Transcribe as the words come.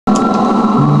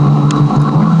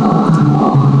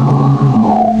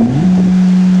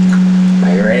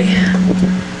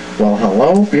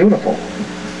so beautiful.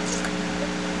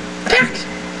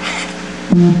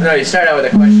 No, you start out with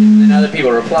a question, and other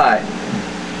people reply.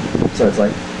 So it's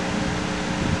like,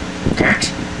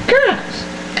 Cats.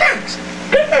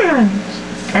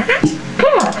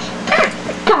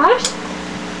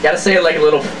 you gotta say it like a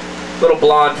little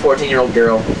blonde 14-year-old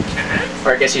girl.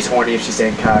 Or I guess she's horny if she's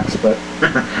saying cocks, but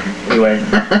anyway,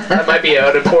 that might be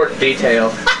an important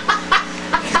detail.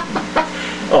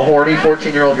 A horny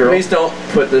 14-year-old girl. Please don't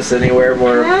put this anywhere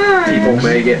where people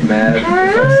may get mad if I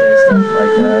say stuff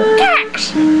like that.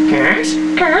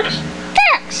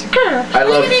 I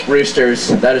love roosters.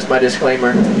 That is my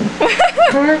disclaimer.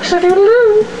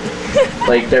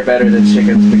 Like, they're better than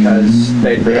chickens because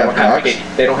they don't have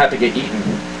to get eaten.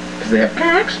 Because they have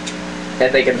cocks.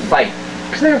 And they can fight.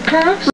 Because they have cocks.